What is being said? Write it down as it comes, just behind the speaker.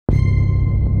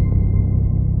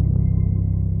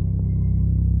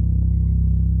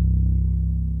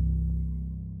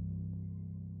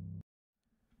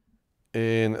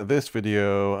In this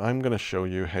video, I'm going to show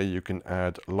you how you can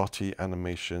add Lottie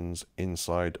animations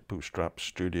inside Bootstrap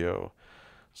Studio.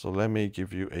 So let me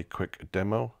give you a quick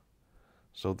demo.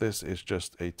 So this is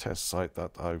just a test site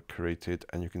that I've created,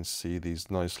 and you can see these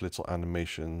nice little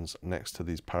animations next to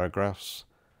these paragraphs.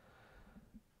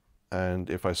 And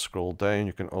if I scroll down,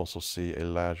 you can also see a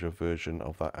larger version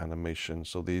of that animation.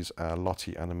 So these are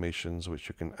Lottie animations which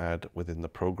you can add within the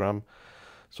program.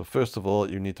 So first of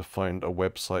all, you need to find a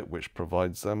website which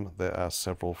provides them. There are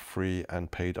several free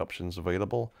and paid options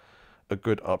available. A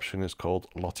good option is called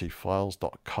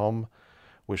lottiefiles.com,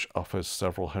 which offers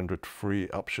several hundred free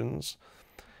options.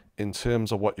 In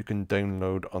terms of what you can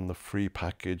download on the free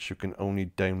package, you can only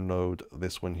download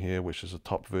this one here, which is a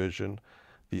top version.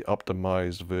 The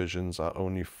optimized versions are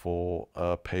only for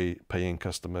paying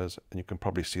customers, and you can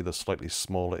probably see they're slightly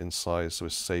smaller in size, so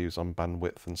it saves on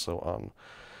bandwidth and so on.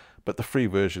 But the free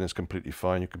version is completely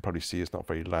fine. You can probably see it's not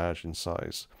very large in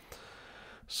size.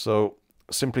 So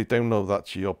simply download that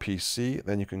to your PC.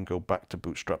 Then you can go back to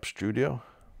Bootstrap Studio.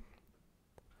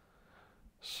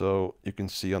 So you can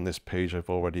see on this page,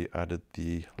 I've already added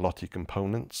the Lottie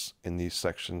components in these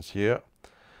sections here.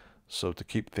 So to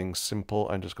keep things simple,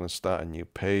 I'm just going to start a new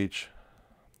page.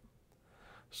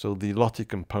 So the Lottie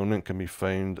component can be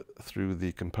found through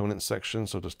the component section.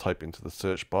 So just type into the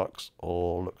search box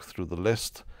or look through the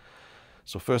list.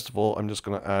 So first of all, I'm just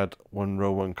going to add one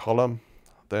row, one column.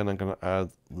 Then I'm going to add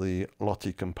the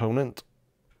Lottie component,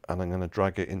 and I'm going to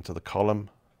drag it into the column.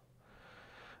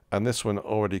 And this one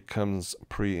already comes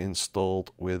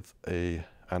pre-installed with a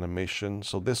animation.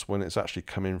 So this one is actually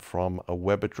coming from a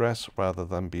web address rather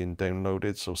than being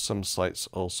downloaded. So some sites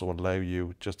also allow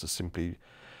you just to simply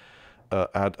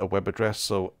add a web address.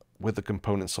 So with the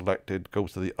component selected, go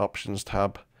to the options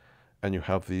tab, and you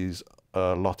have these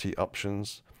Lottie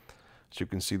options. So you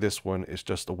can see this one is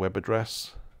just a web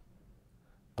address.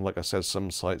 And like I said, some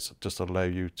sites just allow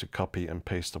you to copy and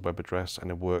paste the web address,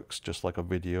 and it works just like a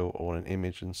video or an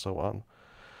image and so on.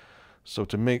 So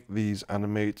to make these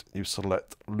animate, you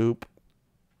select loop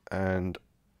and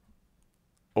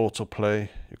autoplay.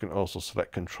 You can also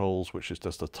select controls, which is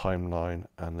just a timeline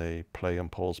and a play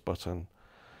and pause button.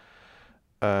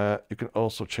 You can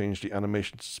also change the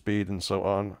animation speed and so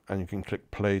on, and you can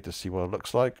click play to see what it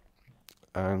looks like,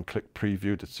 and click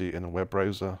preview to see it in a web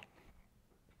browser.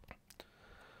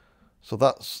 So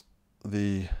that's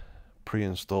the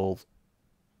pre-installed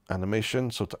animation.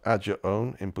 So to add your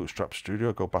own in Bootstrap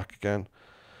Studio, go back again.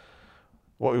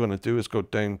 What we want to do is go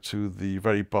down to the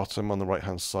very bottom on the right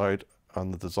hand side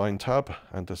on the design tab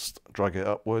and just drag it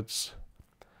upwards.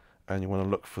 And you want to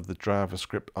look for the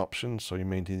JavaScript option. So you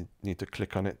may need to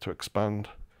click on it to expand.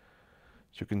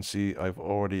 So you can see I've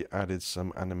already added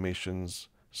some animations.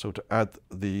 So to add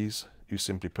these, you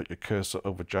simply put your cursor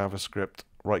over JavaScript,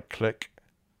 right click,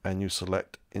 and you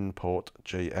select import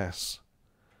JS.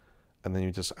 And then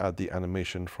you just add the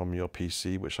animation from your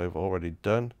PC, which I've already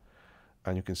done.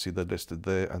 And you can see they're listed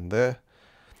there and there.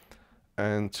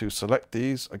 And to select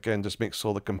these, again, just make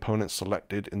sure the component's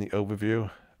selected in the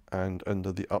overview, and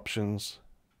under the options,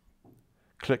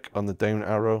 click on the down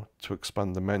arrow to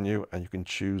expand the menu, and you can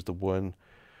choose the one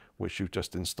which you've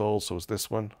just installed. So it's this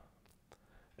one.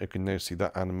 You can now see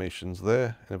that animation's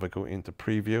there. And if I go into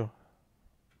preview,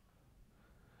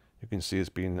 you can see it's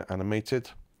being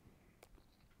animated.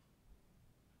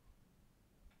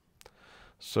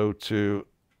 So to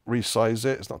resize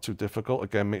it, it's not too difficult.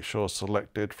 Again, make sure it's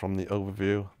selected from the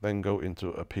overview, then go into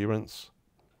appearance.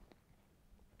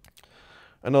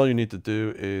 And all you need to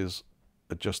do is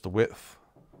adjust the width.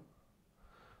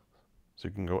 So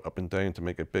you can go up and down to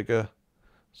make it bigger.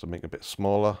 So make it a bit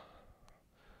smaller.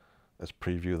 Let's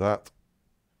preview that.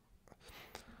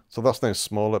 So that's now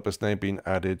smaller, but it's now been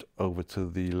added over to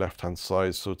the left-hand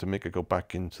side. So to make it go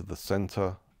back into the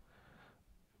center,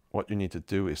 what you need to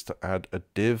do is to add a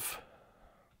div.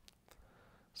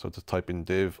 So to type in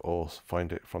div or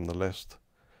find it from the list,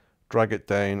 drag it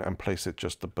down and place it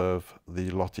just above the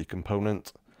Lottie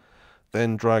component.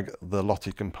 Then drag the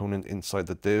Lottie component inside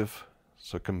the div.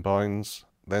 So it combines,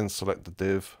 then select the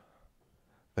div,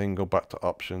 then go back to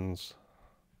options.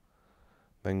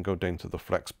 Then go down to the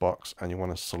flex box, and you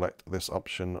want to select this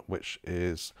option, which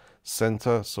is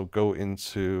center. So go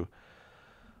into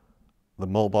the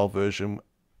mobile version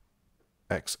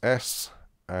XS,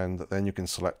 and then you can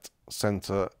select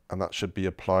center, and that should be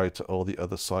applied to all the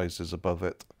other sizes above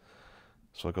it.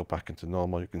 So I go back into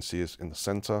normal, you can see it's in the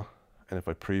center. And if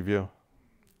I preview,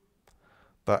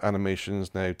 that animation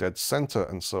is now dead center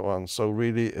and so on. So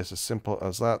really it's as simple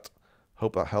as that.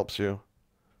 Hope that helps you.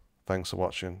 Thanks for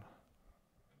watching.